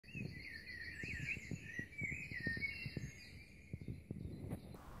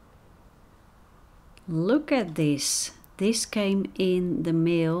Look at this. This came in the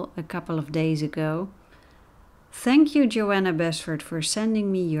mail a couple of days ago. Thank you, Johanna Basford, for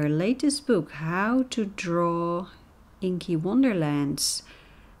sending me your latest book, How to Draw Inky Wonderlands.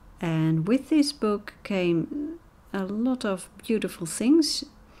 And with this book came a lot of beautiful things.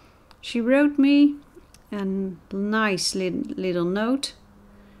 She wrote me a nice little note.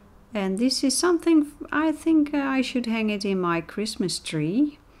 And this is something I think I should hang it in my Christmas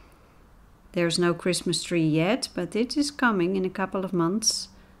tree. There's no Christmas tree yet, but it is coming in a couple of months.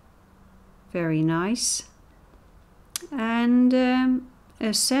 Very nice. And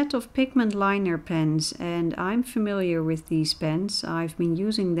a set of pigment liner pens, and I'm familiar with these pens. I've been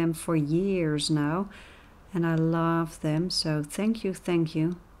using them for years now, and I love them, so thank you, thank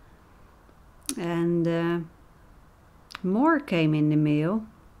you. And more came in the mail.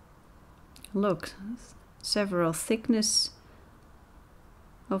 Look, several thickness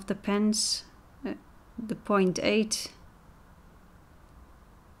of the pens. The 0.8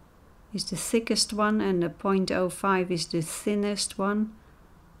 is the thickest one and the 0.05 is the thinnest one.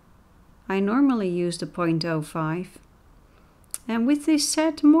 I normally use the 0.05. And with this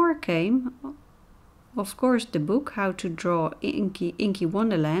set more came. Of course the book, How to Draw Inky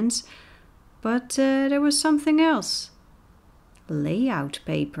Wonderlands, but there was something else. Layout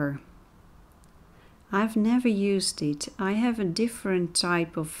paper. I've never used it. I have a different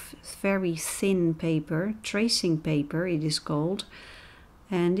type of very thin paper, tracing paper it is called.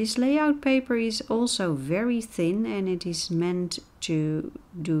 And this layout paper is also very thin and it is meant to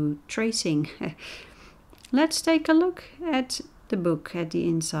do tracing. Let's take a look at the book at the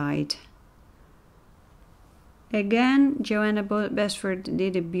inside. Again, Johanna Basford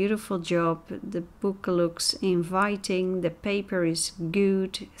did a beautiful job. The book looks inviting, the paper is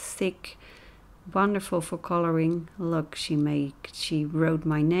good, thick, wonderful for coloring. Look, she wrote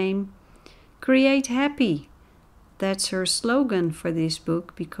my name. Create happy. That's her slogan for this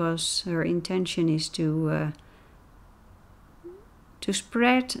book, because her intention is to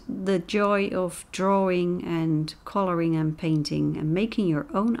spread the joy of drawing and coloring and painting and making your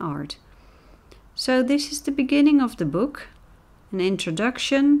own art. So this is the beginning of the book, an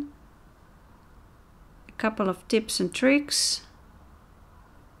introduction, a couple of tips and tricks.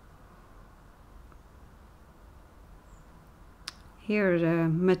 Here are the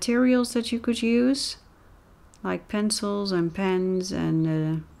materials that you could use, like pencils and pens and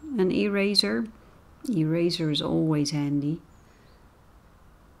an eraser. Eraser is always handy.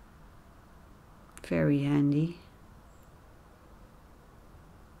 Very handy.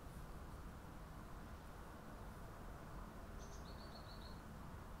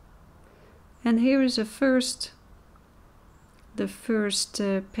 And here is the first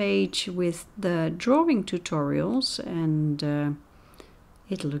page with the drawing tutorials, and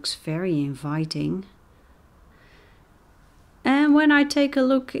it looks very inviting. And when I take a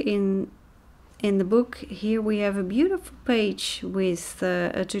look in the book, here we have a beautiful page with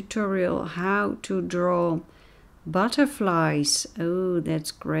a tutorial how to draw butterflies. Oh,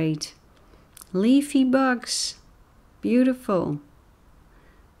 that's great. Leafy bugs. Beautiful.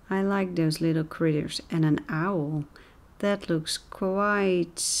 I like those little critters. And an owl. That looks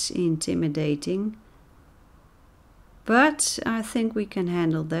quite intimidating. But I think we can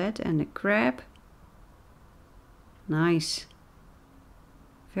handle that. And a crab. Nice.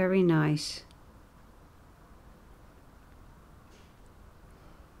 Very nice.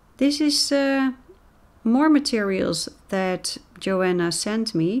 This is more materials that Johanna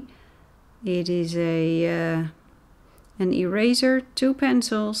sent me. It is an eraser, 2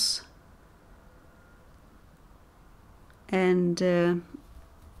 pencils, and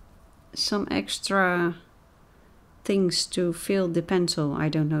some extra things to fill the pencil. I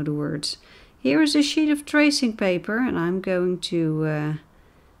don't know the words. Here is a sheet of tracing paper, and I'm going to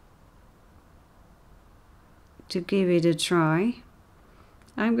give it a try.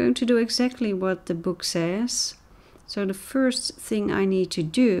 I'm going to do exactly what the book says. So the first thing I need to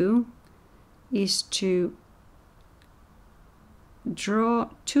do is to draw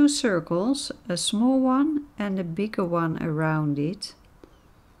 2 circles, a small one and a bigger one around it.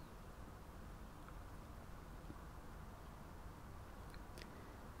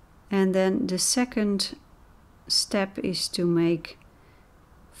 And then the second step is to make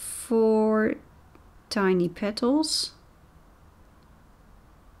 4 tiny petals.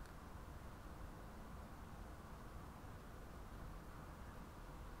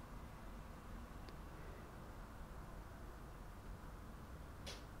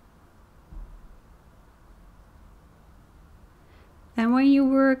 And when you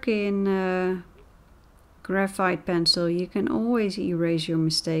work in graphite pencil, you can always erase your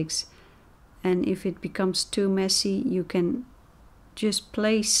mistakes. and if it becomes too messy, you can just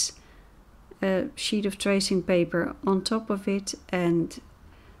place a sheet of tracing paper on top of it and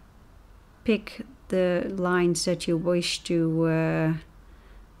pick the lines that you wish to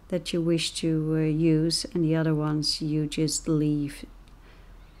use, and the other ones you just leave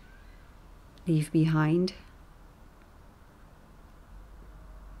behind.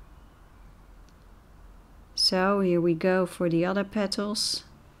 So here we go for the other petals.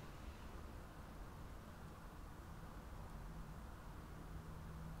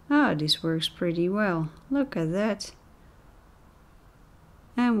 Ah, this works pretty well. Look at that.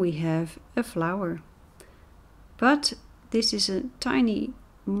 And we have a flower. But this is a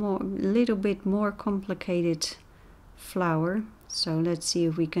little bit more complicated flower. So let's see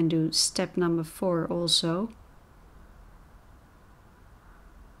if we can do step number 4 also.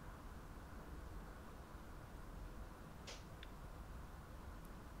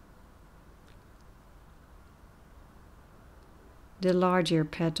 The larger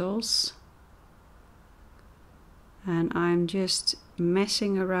petals, and I'm just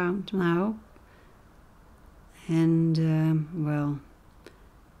messing around now, and well,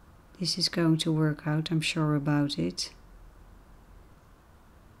 this is going to work out, I'm sure about it.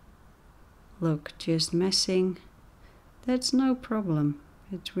 Look, just messing, that's no problem,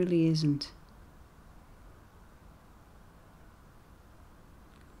 it really isn't.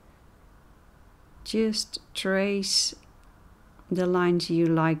 Just trace the lines you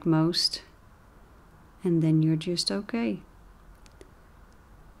like most, and then you're just okay.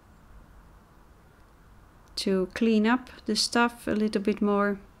 To clean up the stuff a little bit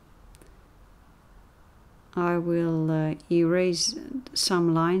more, I will erase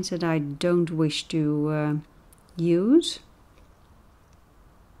some lines that I don't wish to use.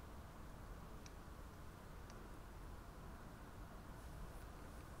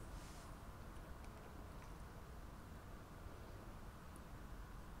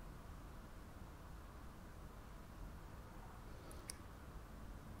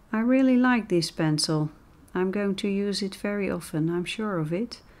 I really like this pencil. I'm going to use it very often, I'm sure of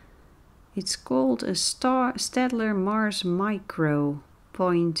it. It's called a Staedtler Mars Micro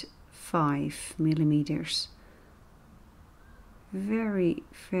 0.5 millimeters. Very,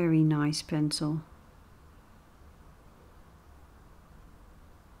 very nice pencil.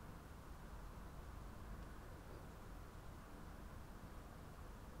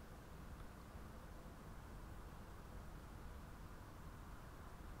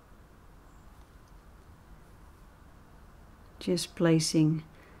 Just placing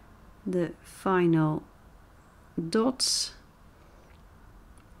the final dots.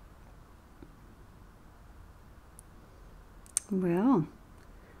 Well,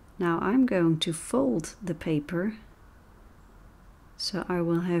 now I'm going to fold the paper, so I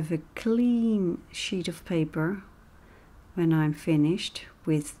will have a clean sheet of paper when I'm finished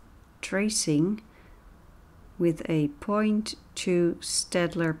with tracing with a 0.2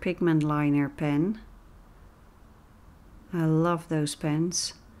 Staedtler Pigment Liner pen. I love those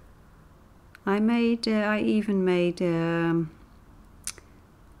pens. I even made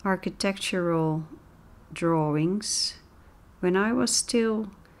architectural drawings. When I was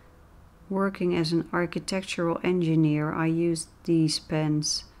still working as an architectural engineer, I used these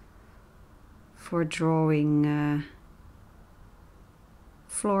pens for drawing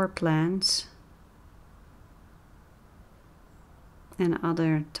floor plans and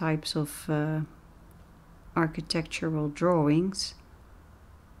other types of architectural drawings.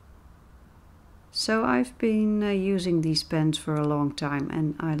 So I've been using these pens for a long time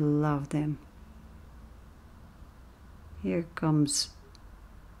and I love them. Here comes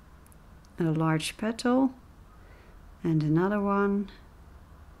a large petal and another one.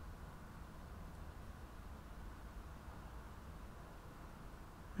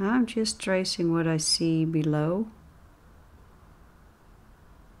 I'm just tracing what I see below.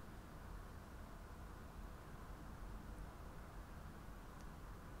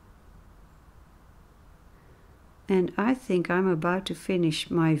 And I think I'm about to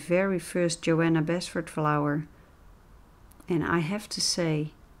finish my very first Johanna Basford flower. And I have to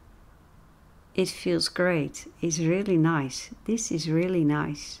say, it feels great. It's really nice. This is really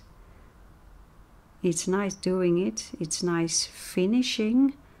nice. It's nice doing it. It's nice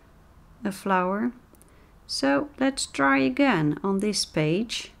finishing a flower. So let's try again on this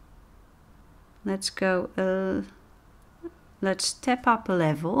page. Let's go, let's step up a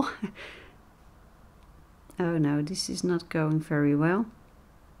level. Oh no, this is not going very well.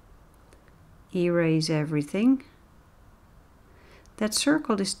 Erase everything. That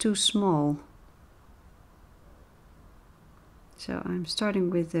circle is too small. So I'm starting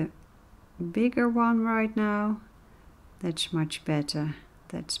with the bigger one right now. That's much better.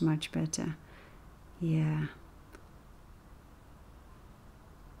 That's much better. Yeah.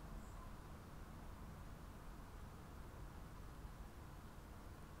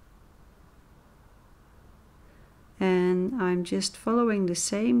 And I'm just following the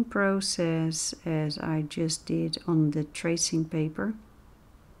same process as I just did on the tracing paper.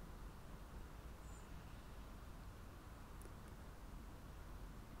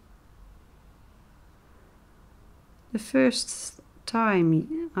 The first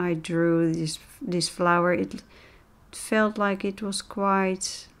time I drew this flower, it felt like it was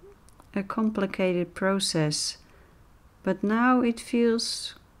quite a complicated process, but now it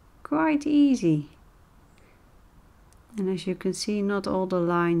feels quite easy. And as you can see, not all the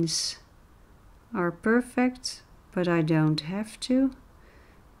lines are perfect, but I don't have to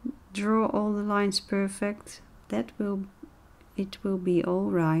draw all the lines perfect. It will be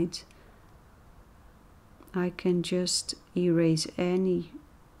all right. I can just erase any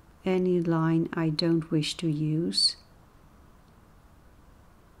line I don't wish to use.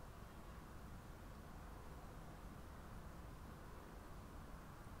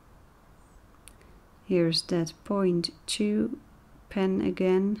 Here's that 0.2 pen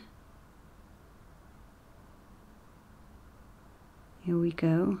again. Here we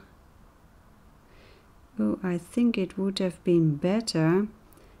go. Oh, I think it would have been better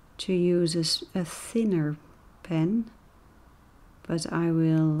to use a thinner pen, but I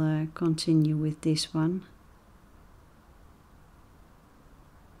will continue with this one.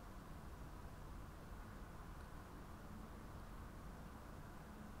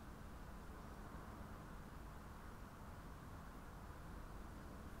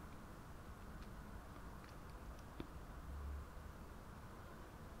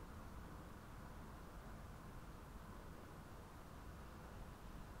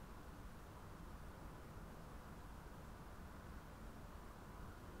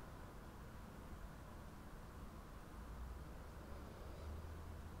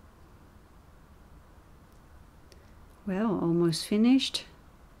 Well, almost finished.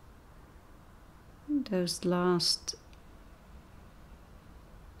 Those last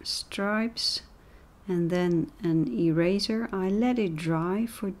stripes, and then an eraser. I let it dry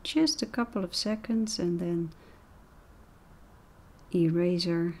for just a couple of seconds and then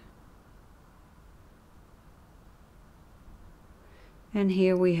eraser. And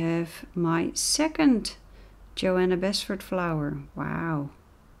here we have my second Johanna Basford flower. Wow,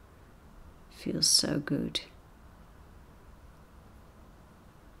 feels so good.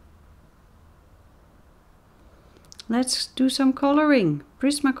 Let's do some coloring.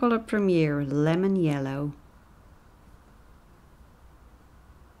 Prismacolor Premier Lemon Yellow.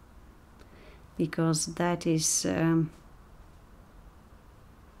 Because that is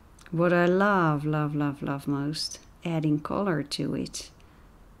what I love most. Adding color to it.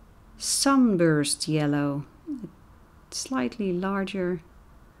 Sunburst Yellow. Slightly larger,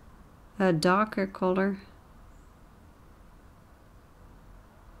 a darker color.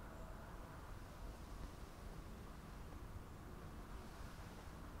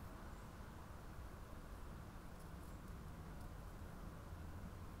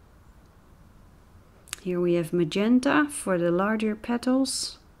 Here we have magenta for the larger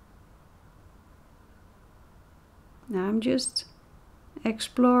petals. Now I'm just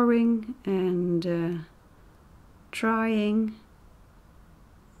exploring and trying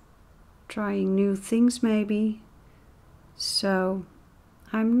new things maybe. So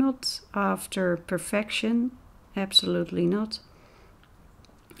I'm not after perfection, absolutely not.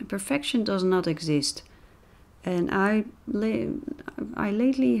 Perfection does not exist. And I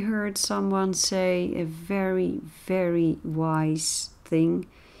lately heard someone say a very, very wise thing.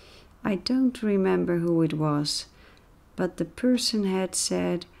 I don't remember who it was, but the person had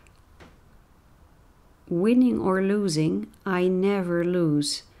said, winning or losing, I never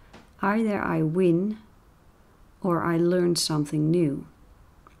lose. Either I win or I learn something new.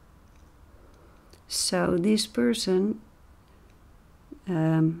 So this person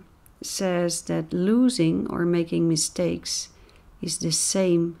says that losing or making mistakes is the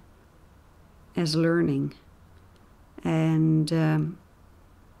same as learning. And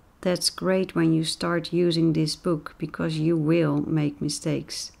that's great when you start using this book, because you will make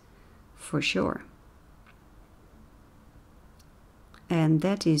mistakes for sure. And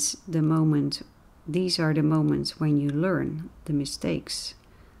that is the moment, these are the moments when you learn the mistakes.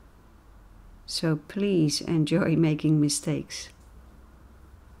 So please enjoy making mistakes.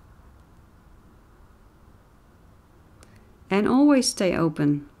 And always stay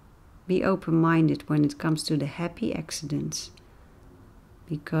open. Be open-minded when it comes to the happy accidents.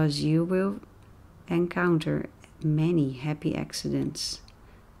 because you will encounter many happy accidents,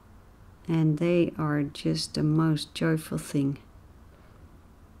 and they are just the most joyful thing.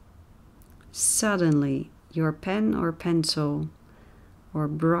 Suddenly your pen or pencil or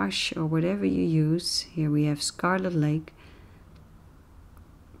brush or whatever you use, here we have Scarlet Lake,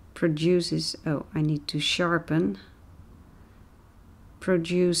 produces, oh, I need to sharpen,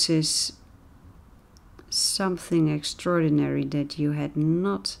 produces something extraordinary that you had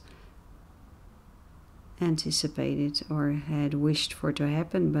not anticipated or had wished for to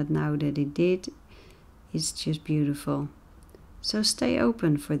happen, but now that it did, it's just beautiful. So stay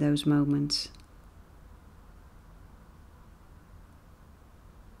open for those moments.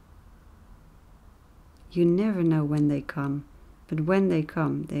 You never know when they come, but when they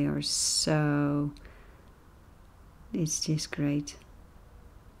come, they are so, it's just great.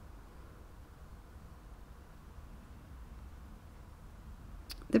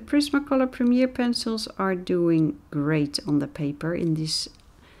 The Prismacolor Premier pencils are doing great on the paper in this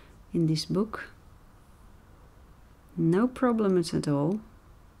book. No problems at all.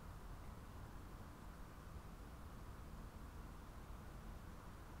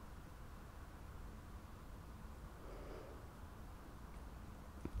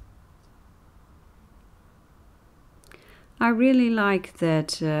 I really like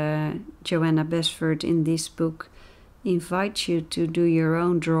that Johanna Basford in this book invites you to do your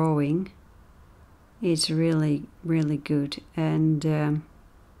own drawing. It's really, really good, and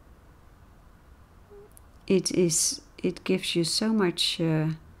it gives you so much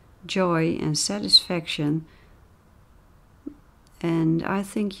joy and satisfaction, and I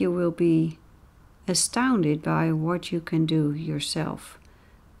think you will be astounded by what you can do yourself,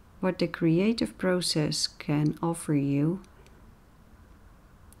 what the creative process can offer you.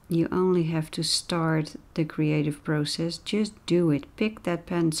 You only have to start the creative process. Just do it. Pick that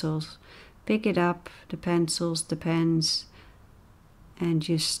pencils, pick it up, the pencils, the pens, and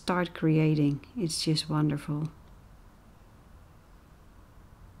just start creating. It's just wonderful.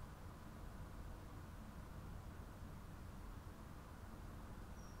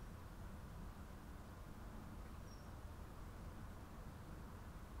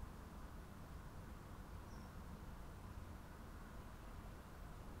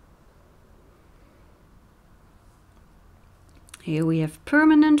 Here we have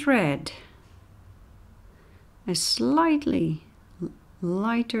Permanent Red, a slightly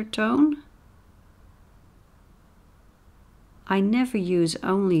lighter tone. I never use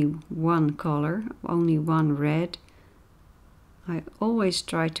only one color, only one red. I always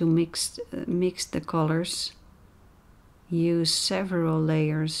try to mix the colors, use several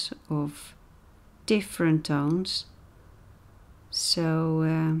layers of different tones,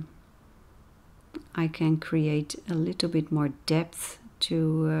 so I can create a little bit more depth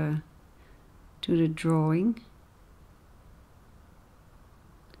to the drawing.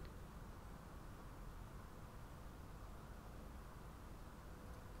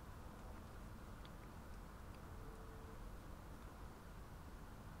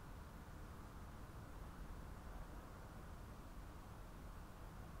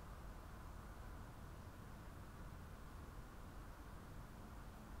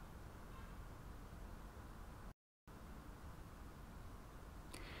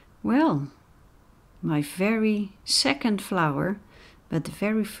 Well, my very second flower, but the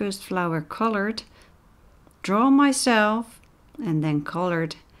very first flower colored, drawn myself and then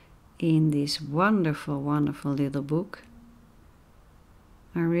colored in this wonderful, wonderful little book.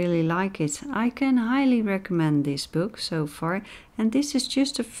 I really like it. I can highly recommend this book so far, and this is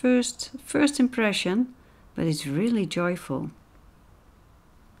just a first impression, but it's really joyful.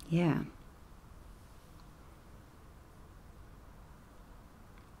 Yeah.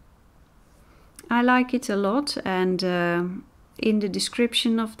 I like it a lot, and in the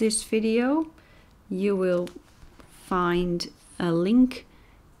description of this video you will find a link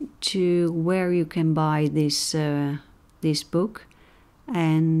to where you can buy this book,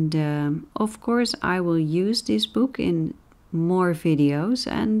 and of course I will use this book in more videos,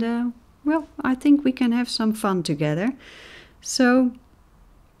 and well, I think we can have some fun together. So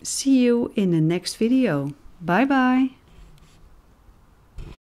see you in the next video. Bye bye.